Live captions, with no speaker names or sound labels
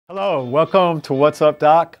Hello, welcome to What's Up,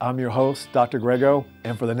 Doc. I'm your host, Dr. Grego,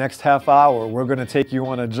 and for the next half hour, we're going to take you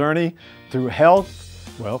on a journey through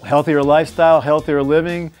health, healthier lifestyle, healthier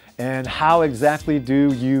living, and how exactly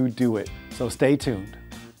do you do it? So stay tuned.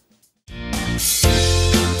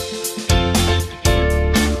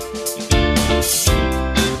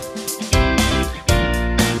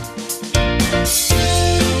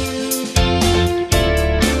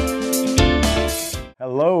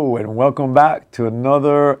 Hello and welcome back to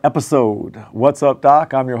another episode. What's up,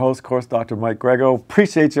 Doc? I'm your host, of course, Dr. Mike Grego.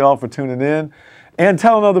 Appreciate you all for tuning in and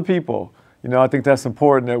telling other people. You know, I think that's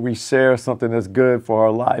important that we share something that's good for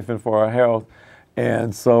our life and for our health.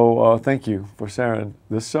 And so thank you for sharing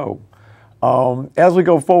this show. As we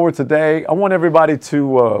go forward today, I want everybody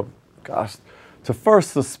to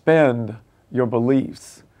first suspend your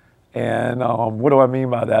beliefs. And what do I mean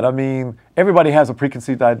by that? I mean, everybody has a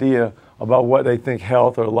preconceived idea about what they think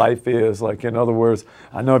health or life is. Like, in other words,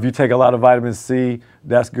 I know if you take a lot of vitamin C,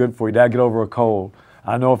 that's good for you. That'll get over a cold.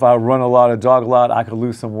 I know if I run a lot or jog a lot, I could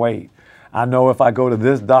lose some weight. I know if I go to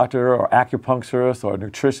this doctor or acupuncturist or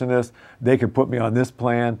nutritionist, they can put me on this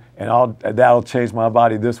plan and that'll change my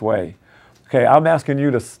body this way. Okay, I'm asking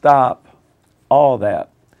you to stop all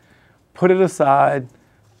that. Put it aside,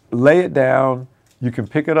 lay it down. You can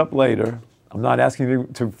pick it up later. I'm not asking you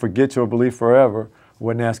to forget your belief forever. I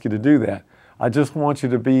wouldn't ask you to do that. I just want you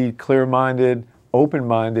to be clear-minded,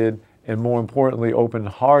 open-minded, and more importantly,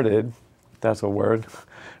 open-hearted, if that's a word,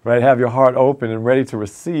 right? Have your heart open and ready to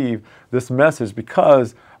receive this message,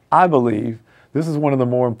 because I believe this is one of the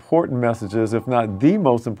more important messages, if not the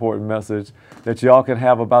most important message, that y'all can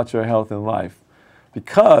have about your health and life,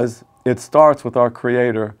 because it starts with our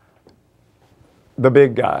Creator, the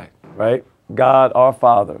big guy, right? God, our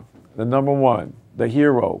Father, the number one, the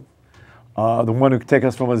hero, the one who can take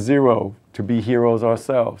us from a zero to be heroes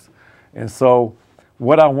ourselves. And so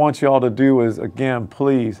what I want you all to do is, again,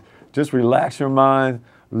 please just relax your mind,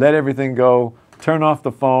 let everything go, turn off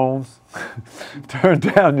the phones, turn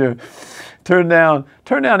down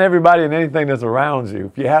everybody and anything that's around you.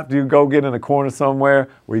 If you have to, go get in a corner somewhere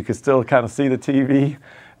where you can still kind of see the TV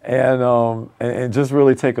and just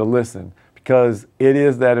really take a listen, because it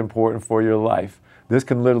is that important for your life. This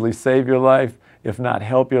can literally save your life, if not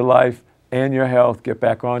help your life and your health get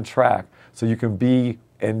back on track so you can be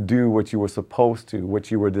and do what you were supposed to, what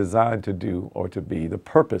you were designed to do or to be. The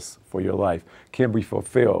purpose for your life can be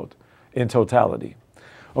fulfilled in totality.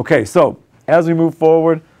 Okay, so as we move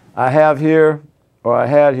forward, I had here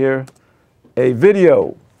a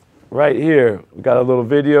video right here. We got a little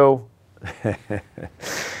video.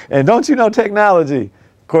 And don't you know technology?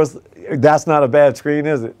 Of course, that's not a bad screen,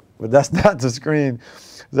 is it? But that's not the screen.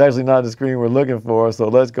 It's actually not the screen we're looking for. So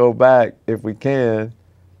let's go back if we can.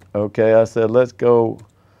 Okay, I said let's go.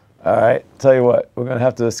 All right, tell you what, we're going to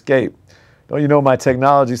have to escape. Don't you know my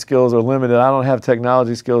technology skills are limited? I don't have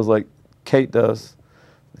technology skills like Kate does.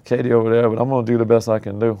 Katie over there, but I'm going to do the best I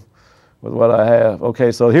can do with what I have.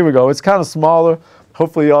 Okay, so here we go. It's kind of smaller.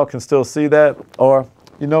 Hopefully y'all can still see that. Or,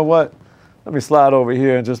 you know what? Let me slide over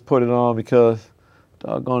here and just put it on, because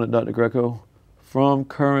doggone it, Dr. Greco. From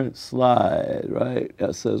current slide, right?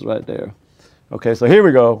 That says right there. Okay, so here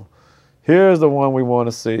we go. Here's the one we want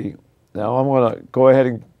to see. Now I'm going to go ahead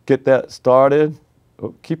and get that started.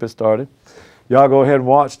 Oh, keep it started. Y'all go ahead and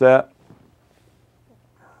watch that.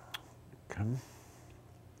 Okay.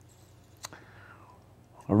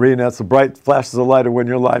 I'm reading that's the bright flashes of light when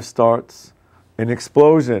your life starts. An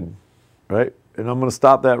explosion, right? And I'm going to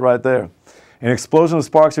stop that right there. An explosion of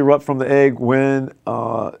sparks erupt from the egg when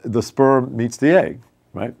the sperm meets the egg,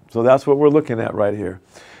 right? So that's what we're looking at right here.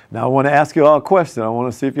 Now I want to ask you all a question. I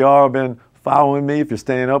want to see if you all have been following me, if you're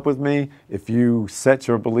staying up with me, if you set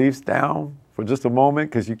your beliefs down for just a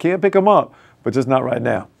moment, because you can't pick them up, but just not right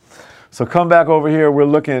now. So come back over here. We're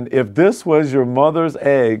looking, if this was your mother's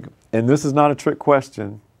egg, and this is not a trick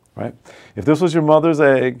question, right? If this was your mother's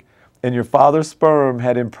egg and your father's sperm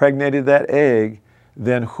had impregnated that egg,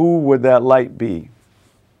 then who would that light be?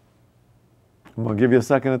 I'm going to give you a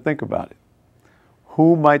second to think about it.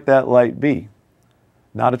 Who might that light be?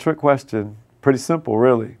 Not a trick question. Pretty simple,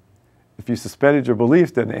 really. If you suspended your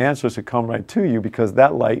beliefs, then the answer should come right to you, because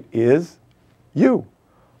that light is you.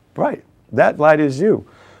 Right. That light is you.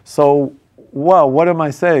 So, well, what am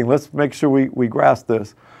I saying? Let's make sure we grasp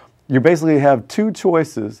this. You basically have two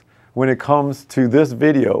choices when it comes to this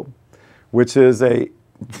video, which is a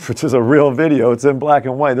real video. It's in black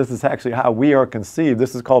and white. This is actually how we are conceived.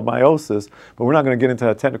 This is called meiosis, but we're not going to get into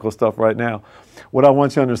that technical stuff right now. What I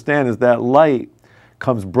want you to understand is that light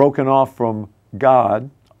comes broken off from God,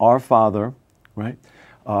 our Father, right?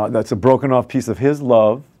 That's a broken off piece of His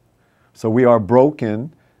love. So we are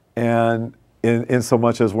broken And in so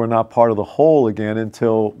much as we're not part of the whole again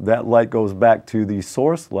until that light goes back to the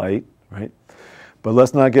source light, right? But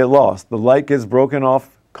let's not get lost. The light gets broken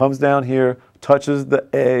off, comes down here, touches the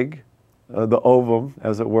egg, the ovum,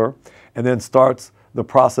 as it were, and then starts the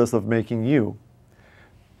process of making you.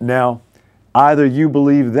 Now, either you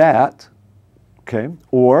believe that, okay,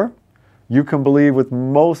 or you can believe what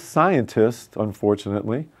most scientists,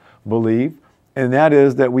 unfortunately, believe, and that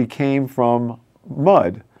is that we came from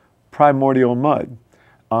mud, primordial mud,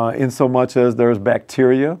 in so much as there's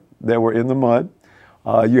bacteria that were in the mud.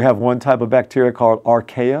 You have one type of bacteria called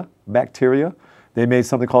archaea bacteria. They made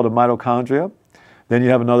something called a mitochondria. Then you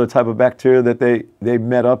have another type of bacteria that they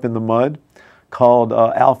met up in the mud called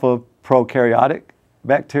alpha prokaryotic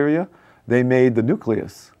bacteria. They made the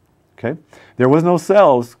nucleus. Okay, there was no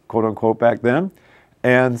cells, quote unquote, back then,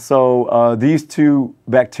 and so these two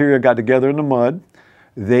bacteria got together in the mud.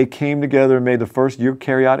 They came together and made the first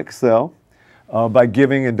eukaryotic cell by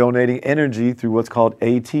giving and donating energy through what's called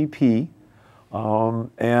ATP,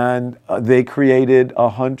 and they created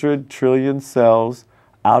 100 trillion cells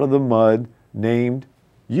out of the mud named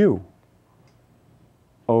you.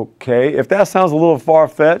 Okay, if that sounds a little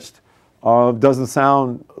far-fetched, doesn't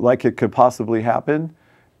sound like it could possibly happen,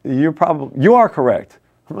 you are correct.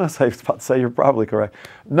 I'm not about to say you're probably correct.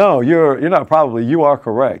 No, you're not probably, you are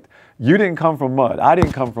correct. You didn't come from mud. I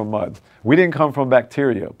didn't come from mud. We didn't come from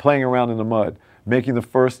bacteria playing around in the mud, making the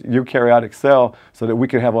first eukaryotic cell so that we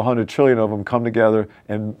could have 100 trillion of them come together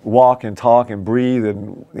and walk and talk and breathe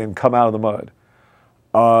and come out of the mud.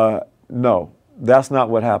 No, that's not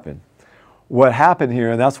what happened. What happened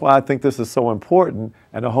here, and that's why I think this is so important,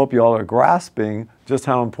 and I hope you all are grasping just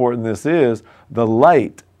how important this is, the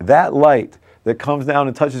light, that light that comes down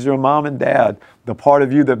and touches your mom and dad, the part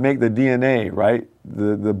of you that make the DNA, right?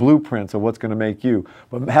 The blueprints of what's going to make you.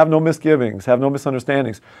 But have no misgivings, have no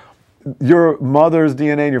misunderstandings. Your mother's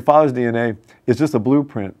DNA and your father's DNA is just a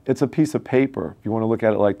blueprint. It's a piece of paper, if you want to look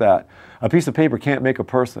at it like that. A piece of paper can't make a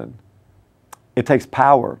person. It takes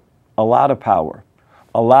power, a lot of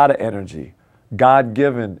energy,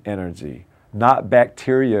 God-given energy, not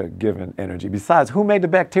bacteria-given energy. Besides, who made the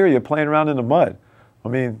bacteria playing around in the mud? I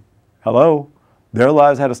mean, hello? Their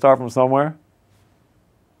lives had to start from somewhere.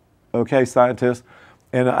 Okay, scientists.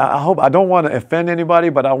 And I don't want to offend anybody,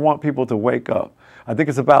 but I want people to wake up. I think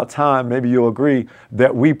it's about time, maybe you'll agree,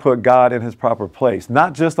 that we put God in his proper place.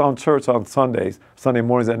 Not just on church on Sundays, Sunday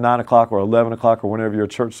mornings at 9 o'clock or 11 o'clock or whenever your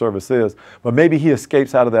church service is, but maybe he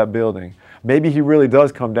escapes out of that building. Maybe he really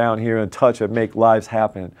does come down here and touch and make lives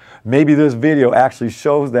happen. Maybe this video actually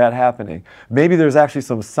shows that happening. Maybe there's actually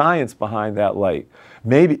some science behind that light.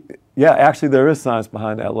 Maybe, yeah, actually there is science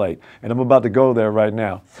behind that light. And I'm about to go there right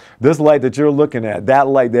now. This light that you're looking at, that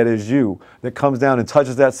light that is you, that comes down and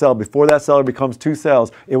touches that cell, before that cell becomes two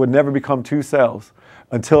cells, it would never become two cells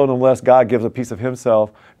until and unless God gives a piece of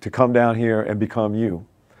himself to come down here and become you.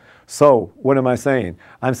 So, what am I saying?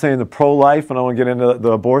 I'm saying the pro-life, and I want to get into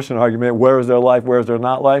the abortion argument, where is there life, where is there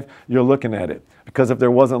not life? You're looking at it. Because if there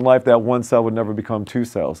wasn't life, that one cell would never become two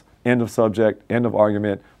cells. End of subject, end of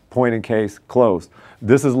argument, point in case, closed.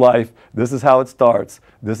 This is life, this is how it starts,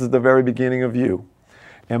 this is the very beginning of you.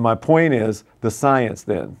 And my point is the science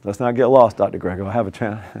then. Let's not get lost, Dr. Grego. I have a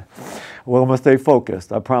chance. Well, I'm going to stay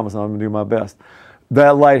focused. I promise I'm going to do my best.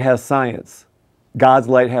 That light has science. God's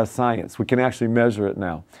light has science. We can actually measure it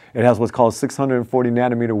now. It has what's called 640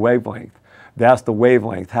 nanometer wavelength. That's the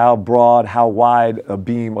wavelength, how broad, how wide a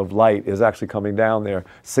beam of light is actually coming down there,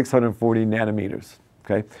 640 nanometers,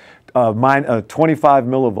 okay? 25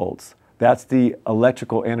 millivolts, that's the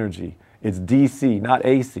electrical energy. It's DC, not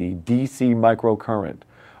AC, DC microcurrent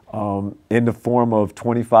in the form of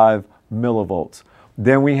 25 millivolts.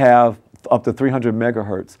 Then we have up to 300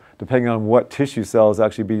 megahertz, depending on what tissue cell is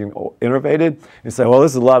actually being innervated. You say, well,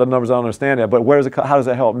 this is a lot of numbers, I don't understand that, but how does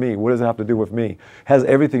it help me? What does it have to do with me? It has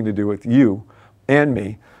everything to do with you and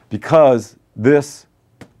me, because this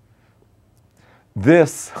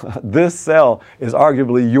cell is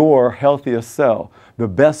arguably your healthiest cell, the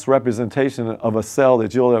best representation of a cell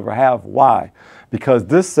that you'll ever have. Why? Because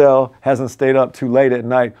this cell hasn't stayed up too late at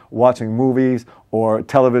night watching movies or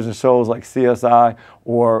television shows like CSI,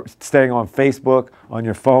 or staying on Facebook on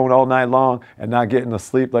your phone all night long and not getting to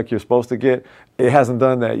sleep like you're supposed to get. It hasn't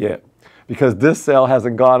done that yet. Because this cell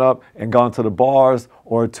hasn't gone up and gone to the bars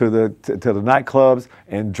or to the nightclubs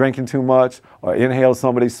and drinking too much or inhaled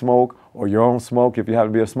somebody's smoke or your own smoke if you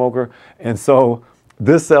happen to be a smoker. And so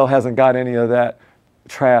this cell hasn't got any of that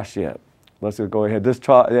trash yet. Let's just go ahead.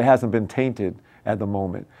 It hasn't been tainted at the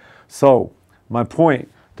moment. So my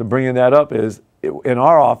point to bringing that up is, in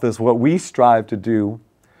our office, what we strive to do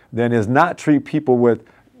then is not treat people with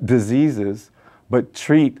diseases, but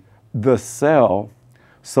treat the cell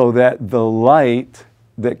so that the light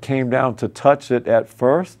that came down to touch it at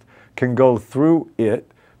first can go through it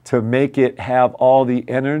to make it have all the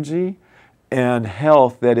energy and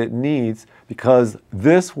health that it needs, because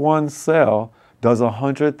this one cell does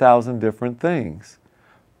 100,000 different things.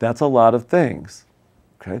 That's a lot of things.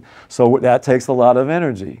 Okay? So that takes a lot of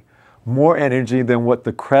energy. More energy than what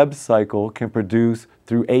the Krebs cycle can produce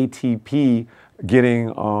through ATP getting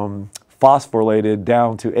phosphorylated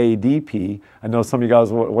down to ADP. I know some of you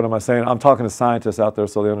guys, what am I saying? I'm talking to scientists out there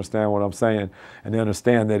so they understand what I'm saying, and they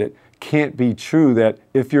understand that it can't be true that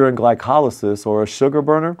if you're in glycolysis or a sugar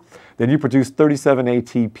burner, then you produce 37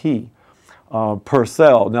 ATP per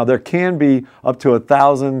cell. Now there can be up to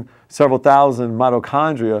 1,000, several thousand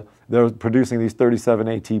mitochondria that are producing these 37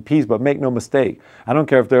 ATPs, but make no mistake, I don't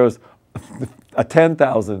care if there's a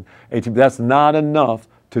 10,000 ATP, that's not enough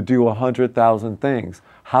to do 100,000 things.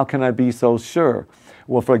 How can I be so sure?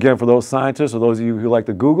 Well, for those scientists or those of you who like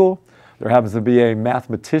to Google, there happens to be a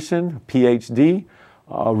mathematician, PhD,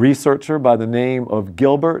 researcher by the name of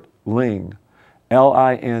Gilbert Ling,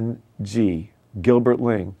 L-I-N-G, Gilbert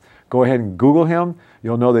Ling. Go ahead and Google him.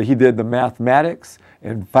 You'll know that he did the mathematics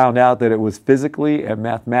and found out that it was physically and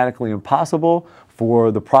mathematically impossible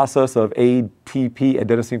for the process of ATP,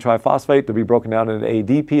 adenosine triphosphate, to be broken down into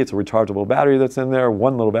ADP. It's a rechargeable battery that's in there.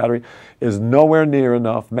 One little battery is nowhere near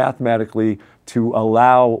enough mathematically to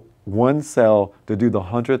allow one cell to do the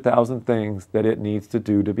 100,000 things that it needs to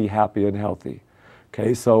do to be happy and healthy.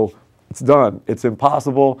 Okay, so it's done. It's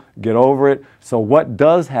impossible. Get over it. So what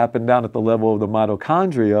does happen down at the level of the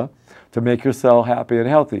mitochondria to make your cell happy and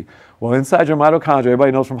healthy? Well, inside your mitochondria,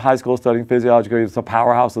 everybody knows from high school studying physiology, it's a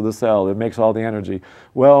powerhouse of the cell. It makes all the energy.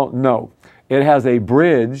 Well, no. It has a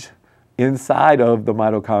bridge inside of the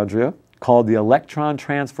mitochondria called the electron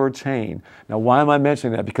transfer chain. Now, why am I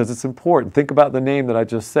mentioning that? Because it's important. Think about the name that I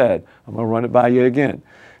just said. I'm going to run it by you again.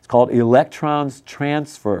 It's called electrons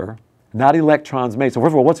transfer, not electrons made. So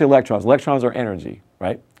first of all, what's electrons? Electrons are energy,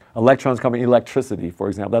 right? Electrons come in electricity, for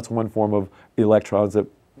example. That's one form of electrons that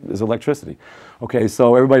is electricity. Okay,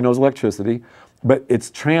 so everybody knows electricity, but it's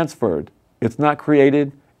transferred. It's not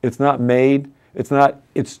created, it's not made,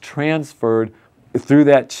 it's transferred through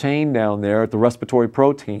that chain down there at the respiratory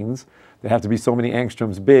proteins. They have to be so many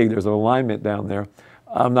angstroms big. There's an alignment down there.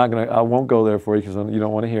 I won't go there for you because you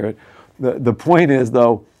don't want to hear it. The point is,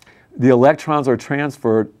 though, the electrons are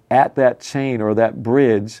transferred at that chain or that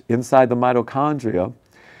bridge inside the mitochondria,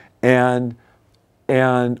 where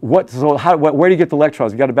do you get the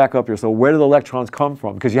electrons? You got to back up here. So where do the electrons come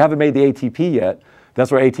from? Because you haven't made the ATP yet.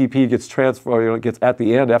 That's where ATP gets transferred. It gets at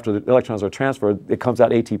the end after the electrons are transferred. It comes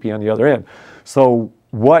out ATP on the other end. So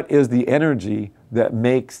what is the energy that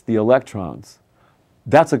makes the electrons?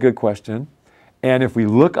 That's a good question. And if we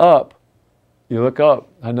look up,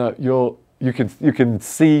 I know you can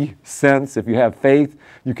see, sense. If you have faith,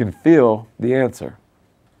 you can feel the answer.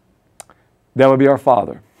 That would be our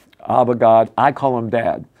Father. Abba, God. I call him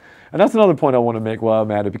Dad. And that's another point I want to make while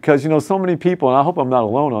I'm at it, because, so many people, and I hope I'm not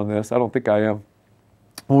alone on this, I don't think I am.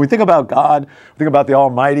 When we think about God, we think about the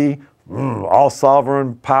Almighty,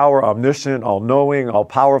 all-sovereign, power, omniscient, all-knowing,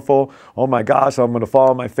 all-powerful. Oh my gosh, I'm going to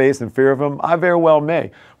fall on my face in fear of him. I very well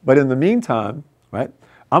may. But in the meantime, right,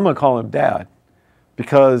 I'm going to call him Dad,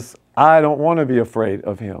 because I don't want to be afraid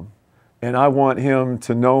of him. And I want him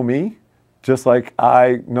to know me just like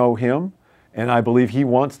I know him. And I believe he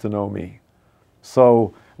wants to know me.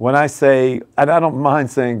 So when I say, and I don't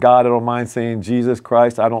mind saying God, I don't mind saying Jesus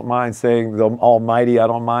Christ, I don't mind saying the Almighty, I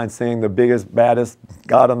don't mind saying the biggest, baddest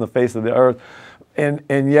God on the face of the earth. And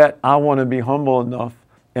yet I want to be humble enough,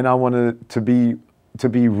 and I want to be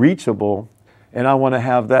reachable, and I want to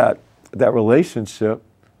have that relationship,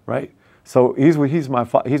 right? So he's my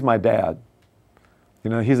dad.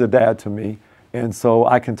 He's a dad to me. And so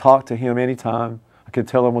I can talk to him anytime. I can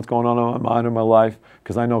tell him what's going on in my mind or my life,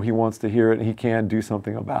 because I know he wants to hear it and he can do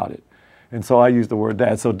something about it. And so I use the word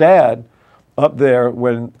Dad. So Dad, up there,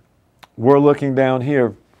 when we're looking down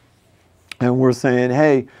here and we're saying,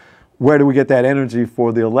 hey, where do we get that energy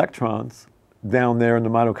for the electrons down there in the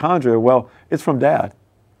mitochondria? Well, it's from Dad.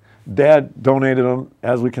 Dad donated them,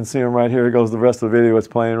 as we can see them right here. Here goes the rest of the video. It's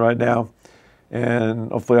playing right now. And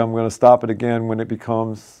hopefully I'm going to stop it again when it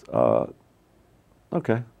becomes,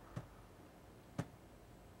 okay.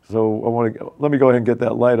 So let me go ahead and get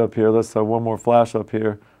that light up here. Let's have one more flash up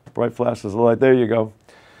here. Bright flashes of light. There you go.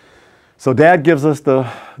 So Dad gives us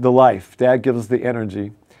the life. Dad gives us the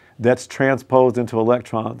energy that's transposed into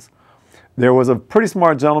electrons. There was a pretty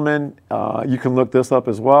smart gentleman. You can look this up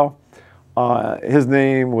as well. His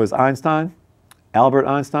name was Einstein, Albert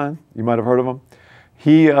Einstein. You might have heard of him.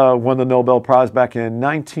 He won the Nobel Prize back in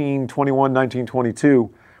 1921,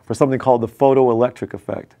 1922 for something called the photoelectric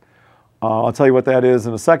effect. I'll tell you what that is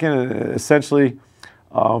in a second. Essentially,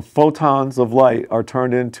 photons of light are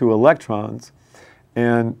turned into electrons,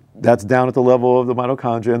 and that's down at the level of the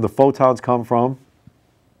mitochondria, and the photons come from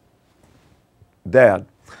Dad.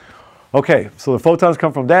 Okay, so the photons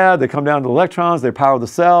come from Dad, they come down to electrons, they power the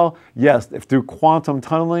cell. Yes, if through quantum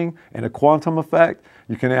tunneling and a quantum effect,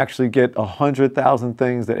 you can actually get 100,000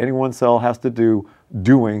 things that any one cell has to do,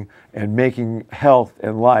 doing and making health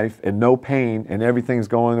and life and no pain, and everything's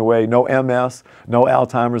going away. No MS, no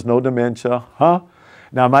Alzheimer's, no dementia, huh?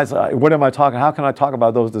 Now, what am I talking? How can I talk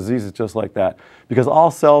about those diseases just like that? Because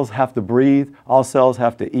all cells have to breathe, all cells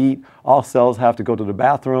have to eat, all cells have to go to the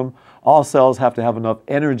bathroom, all cells have to have enough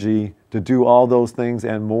energy to do all those things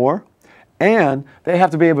and more. And they have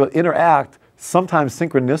to be able to interact, sometimes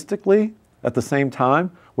synchronistically at the same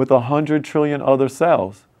time, with 100 trillion other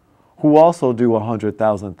cells who also do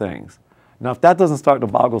 100,000 things. Now, if that doesn't start to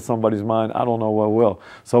boggle somebody's mind, I don't know what will.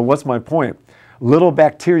 So what's my point? Little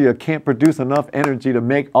bacteria can't produce enough energy to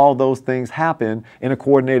make all those things happen in a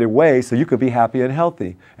coordinated way so you could be happy and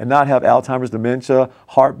healthy and not have Alzheimer's, dementia,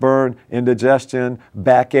 heartburn, indigestion,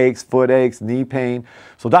 backaches, foot aches, knee pain.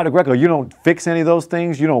 So Dr. Greco, you don't fix any of those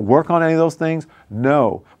things? You don't work on any of those things?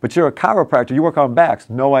 No. But you're a chiropractor. You work on backs?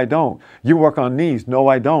 No, I don't. You work on knees? No,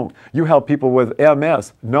 I don't. You help people with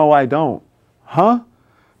MS? No, I don't. Huh?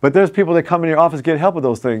 But there's people that come in your office get help with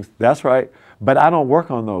those things. That's right. But I don't work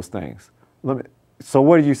on those things. So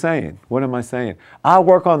what are you saying? What am I saying? I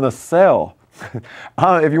work on the cell.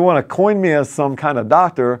 If you want to coin me as some kind of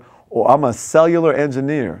doctor, or I'm a cellular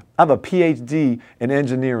engineer. I have a PhD in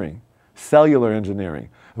engineering, cellular engineering.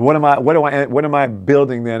 What am I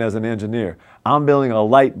building then as an engineer? I'm building a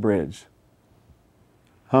light bridge.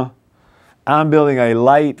 Huh? I'm building a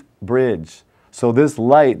light bridge. So this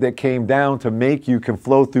light that came down to make you can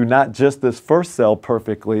flow through not just this first cell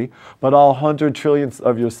perfectly, but all 100 trillions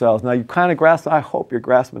of your cells. Now you kind of grasp, I hope you're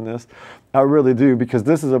grasping this. I really do, because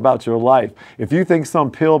this is about your life. If you think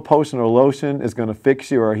some pill, potion, or lotion is going to fix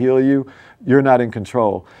you or heal you, you're not in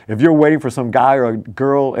control. If you're waiting for some guy or a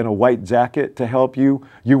girl in a white jacket to help you,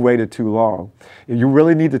 you waited too long. If you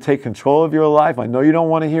really need to take control of your life, I know you don't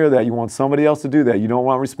want to hear that. You want somebody else to do that. You don't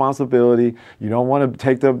want responsibility. You don't want to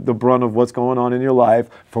take the brunt of what's going on in your life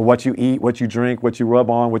for what you eat, what you drink, what you rub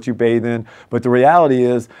on, what you bathe in. But the reality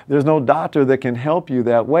is there's no doctor that can help you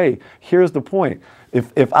that way. Here's the point.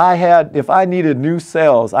 If I needed new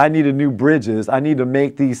cells, I needed new bridges, I need to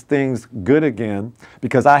make these things good again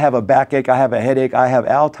because I have a backache, I have a headache, I have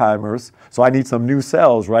Alzheimer's, so I need some new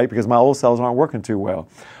cells, right? Because my old cells aren't working too well.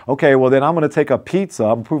 Okay, well then I'm going to take a pizza. I'm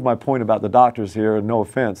going to prove my point about the doctors here, no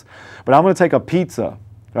offense. But I'm going to take a pizza,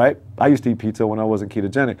 right? I used to eat pizza when I wasn't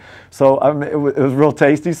ketogenic. So it was real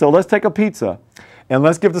tasty. So let's take a pizza and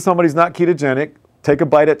let's give to somebody who's not ketogenic, take a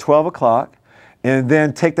bite at 12 o'clock, and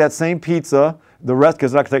then take that same pizza, the rest,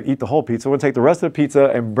 because I'm not going to eat the whole pizza, we're going to take the rest of the pizza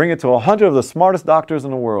and bring it to 100 of the smartest doctors in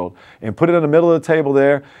the world and put it in the middle of the table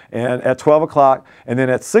there and at 12 o'clock. And then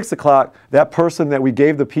at 6 o'clock, that person that we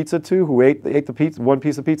gave the pizza to, who ate the pizza, one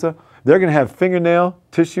piece of pizza, they're going to have fingernail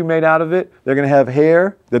tissue made out of it. They're going to have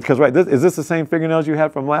hair. Because, right, is this the same fingernails you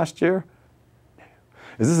had from last year?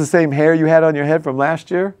 Is this the same hair you had on your head from last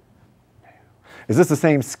year? Is this the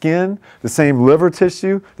same skin, the same liver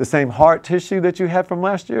tissue, the same heart tissue that you had from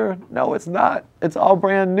last year? No, it's not. It's all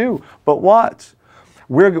brand new. But watch.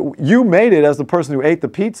 You made it as the person who ate the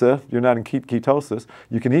pizza. You're not in ketosis.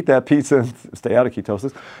 You can eat that pizza and stay out of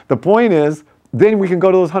ketosis. The point is, then we can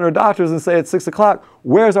go to those 100 doctors and say at 6 o'clock,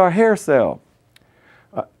 where's our hair cell?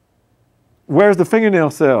 Where's the fingernail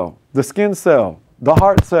cell, the skin cell, the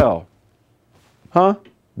heart cell? Huh?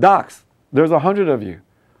 Docs, there's 100 of you.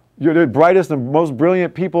 You're the brightest and most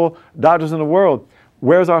brilliant people, doctors in the world.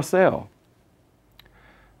 Where's our cell?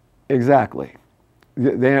 Exactly.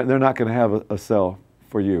 They're not going to have a cell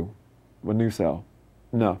for you, a new cell.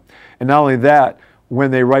 No. And not only that,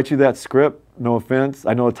 when they write you that script, no offense,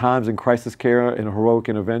 I know at times in crisis care and heroic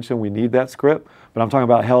intervention we need that script, but I'm talking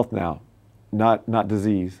about health now, not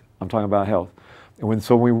disease. I'm talking about health. And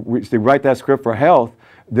when they write that script for health,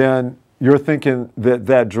 then you're thinking that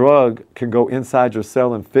that drug can go inside your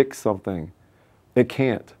cell and fix something. It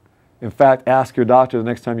can't. In fact, ask your doctor the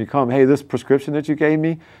next time you come, hey, this prescription that you gave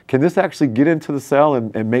me, can this actually get into the cell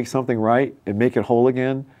and make something right and make it whole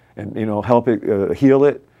again and help it heal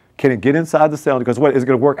it? Can it get inside the cell? Because what, is it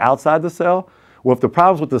going to work outside the cell? Well, if the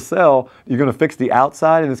problem's with the cell, you're going to fix the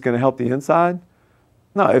outside and it's going to help the inside?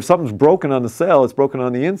 No, if something's broken on the cell, it's broken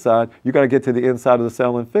on the inside, you got to get to the inside of the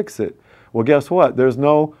cell and fix it. Well, guess what? There's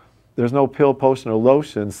no there's no pill, potion, or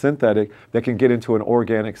lotion, synthetic, that can get into an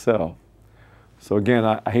organic cell. So again,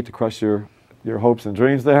 I hate to crush your hopes and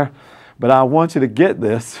dreams there, but I want you to get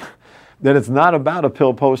this, that it's not about a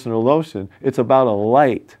pill, potion, or lotion. It's about a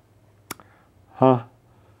light.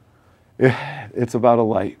 It's about a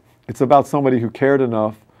light. It's about somebody who cared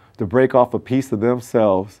enough to break off a piece of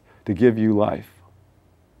themselves to give you life.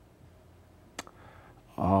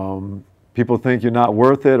 People think you're not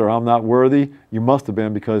worth it or I'm not worthy. You must have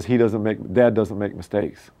been, because Dad doesn't make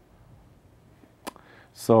mistakes.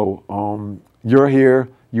 So you're here,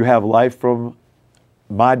 you have life from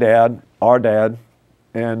my dad, our dad,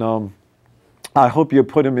 and I hope you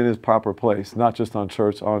put him in his proper place, not just on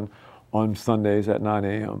church on Sundays at 9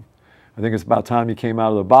 a.m. I think it's about time you came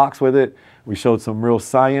out of the box with it. We showed some real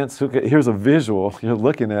science. Here's a visual, you're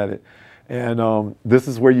looking at it. And this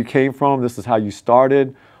is where you came from, this is how you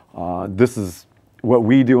started. This is what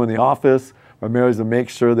we do in the office, primarily to make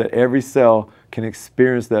sure that every cell can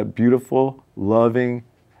experience that beautiful, loving,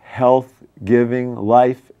 health-giving,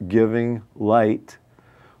 life-giving light,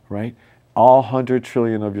 right? All 100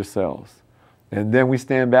 trillion of your cells. And then we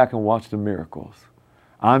stand back and watch the miracles.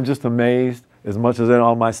 I'm just amazed, as much as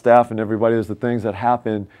all my staff and everybody, is the things that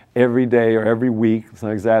happen every day or every week. It's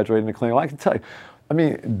not exaggerating the claim. I can tell you, I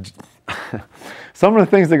mean, some of the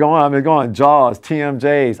things that go on, they go on jaws,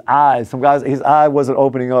 TMJs, eyes. Some guys, his eye wasn't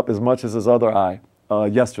opening up as much as his other eye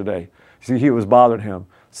yesterday. See, he was bothering him.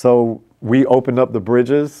 So we opened up the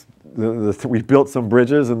bridges. We built some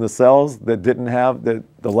bridges in the cells that didn't have, that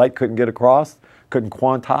the light couldn't get across, couldn't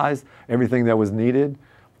quantize everything that was needed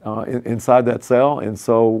inside that cell. And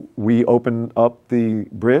so we opened up the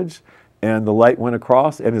bridge and the light went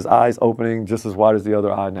across and his eyes opening just as wide as the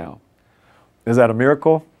other eye now. Is that a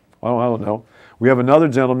miracle? Well, I don't know. We have another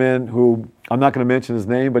gentleman who, I'm not going to mention his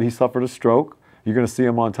name, but he suffered a stroke. You're going to see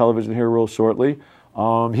him on television here real shortly.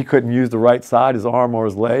 He couldn't use the right side, his arm or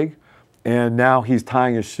his leg, and now he's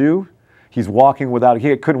tying his shoe. He's walking without,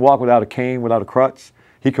 he couldn't walk without a cane, without a crutch.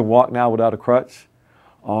 He can walk now without a crutch.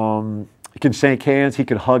 He can shake hands. He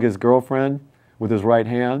can hug his girlfriend with his right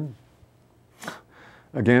hand,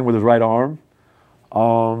 again with his right arm.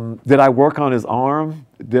 Did I work on his arm?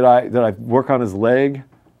 Did I work on his leg?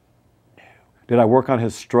 Did I work on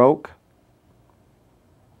his stroke?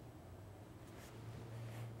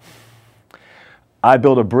 I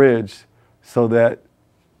built a bridge so that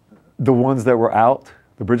the ones that were out,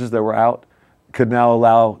 the bridges that were out, could now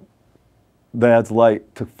allow Dad's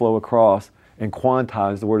light to flow across and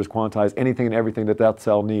quantize, the word is quantize, anything and everything that that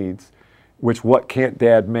cell needs, which what can't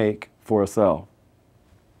Dad make for a cell?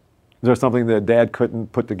 Is there something that Dad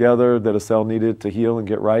couldn't put together that a cell needed to heal and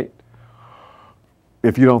get right?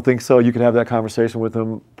 If you don't think so, you can have that conversation with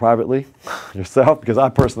him privately yourself, because I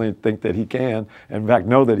personally think that he can, and in fact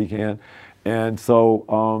know that he can. And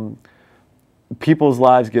so people's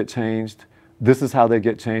lives get changed. This is how they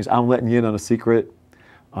get changed. I'm letting you in on a secret,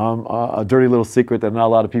 a dirty little secret that not a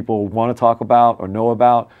lot of people want to talk about or know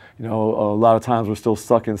about. You know, a lot of times we're still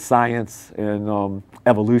stuck in science and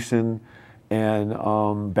evolution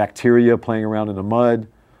and bacteria playing around in the mud.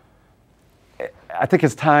 I think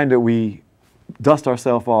it's time that we dust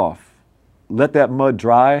ourselves off, let that mud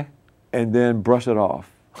dry, and then brush it off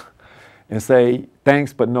and say,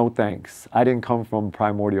 thanks, but no thanks. I didn't come from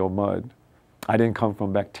primordial mud. I didn't come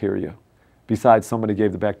from bacteria. Besides, somebody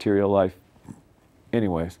gave the bacteria life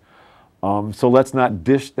anyways. So let's not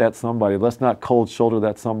dish that somebody. Let's not cold shoulder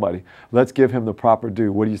that somebody. Let's give him the proper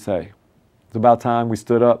due. What do you say? It's about time we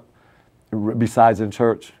stood up, besides in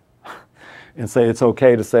church, and say it's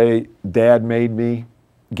okay to say, Dad made me,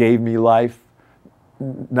 gave me life.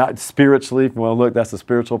 Not spiritually, well, look, that's the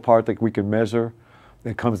spiritual part that we can measure.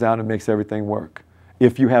 It comes down and makes everything work.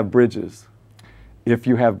 If you have bridges, if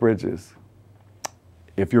you have bridges,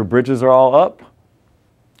 if your bridges are all up,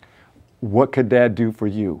 what could Dad do for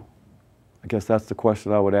you? I guess that's the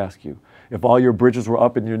question I would ask you. If all your bridges were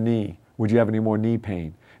up in your knee, would you have any more knee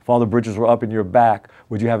pain? If all the bridges were up in your back,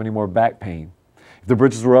 would you have any more back pain? If the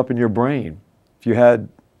bridges were up in your brain, if you had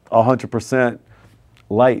 100%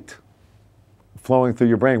 light flowing through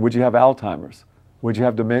your brain, would you have Alzheimer's? Would you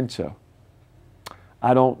have dementia?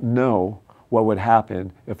 I don't know what would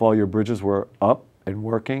happen if all your bridges were up and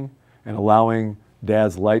working and allowing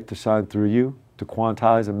Dad's light to shine through you, to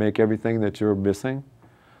quantize and make everything that you're missing.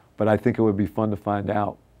 But I think it would be fun to find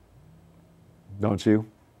out. Don't you?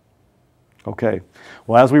 Okay.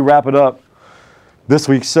 Well, as we wrap it up, this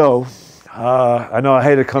week's show, I know I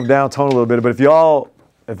hate to come down tone a little bit, but if y'all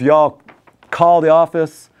call the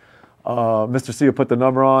office, Mr. C will put the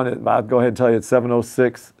number on it. I'll go ahead and tell you it's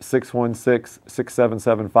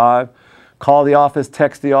 706-616-6775. Call the office,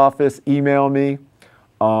 text the office, email me.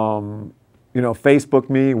 Facebook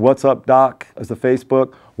me. What's Up Doc is the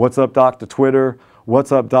Facebook. What's Up Doc to Twitter.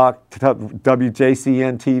 What's Up Doc to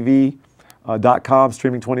WJCNTV.com,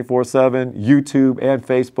 streaming 24/7. YouTube and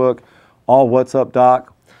Facebook, all What's Up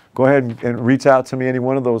Doc. Go ahead and reach out to me any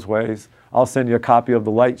one of those ways. I'll send you a copy of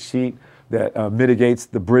the light sheet that mitigates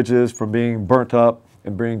the bridges from being burnt up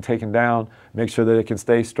and being taken down. Make sure that it can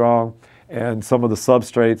stay strong. And some of the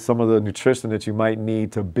substrates, some of the nutrition that you might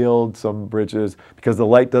need to build some bridges, because the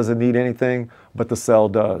light doesn't need anything, but the cell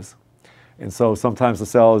does. And so sometimes the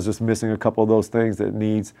cell is just missing a couple of those things that it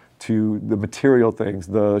needs to, the material things,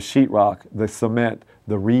 the sheetrock, the cement,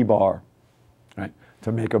 the rebar, right,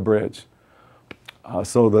 to make a bridge,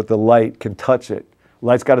 so that the light can touch it.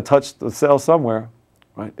 Light's got to touch the cell somewhere,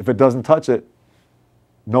 right? If it doesn't touch it,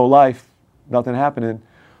 no life, nothing happening.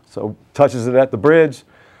 So touches it at the bridge.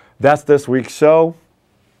 That's this week's show.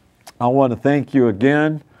 I want to thank you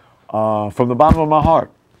again from the bottom of my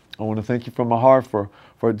heart. I want to thank you from my heart for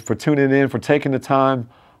tuning in, for taking the time.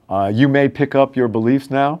 You may pick up your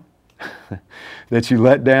beliefs now that you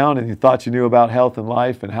let down and you thought you knew about health and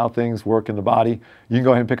life and how things work in the body. You can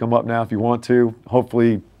go ahead and pick them up now if you want to.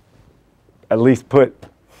 Hopefully, at least put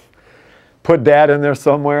Dad in there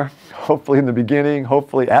somewhere. Hopefully in the beginning,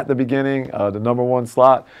 hopefully at the beginning, the #1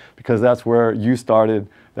 slot, because that's where you started.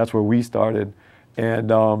 That's where we started.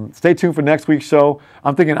 And stay tuned for next week's show.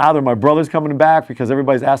 I'm thinking either my brother's coming back because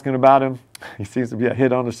everybody's asking about him. He seems to be a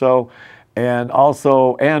hit on the show. And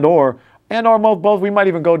also, or both, we might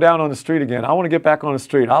even go down on the street again. I want to get back on the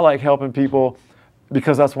street. I like helping people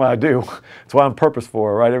because that's what I do. It's what I'm purpose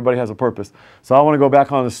for, right? Everybody has a purpose. So I want to go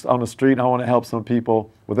back on the street, and I want to help some people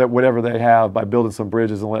with whatever they have by building some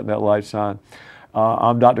bridges and letting that light shine.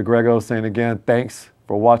 I'm Dr. Grego saying again, thanks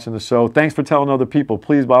for watching the show. Thanks for telling other people.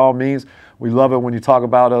 Please, by all means, we love it when you talk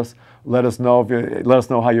about us. Let us know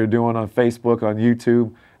how you're doing on Facebook, on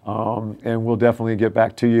YouTube, and we'll definitely get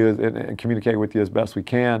back to you and communicate with you as best we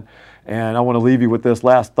can. And I want to leave you with this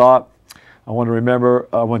last thought. I want you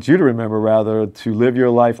to remember to live your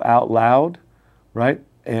life out loud, right?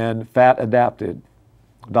 And fat adapted.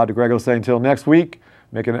 Dr. Grego saying until next week,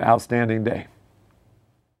 make it an outstanding day.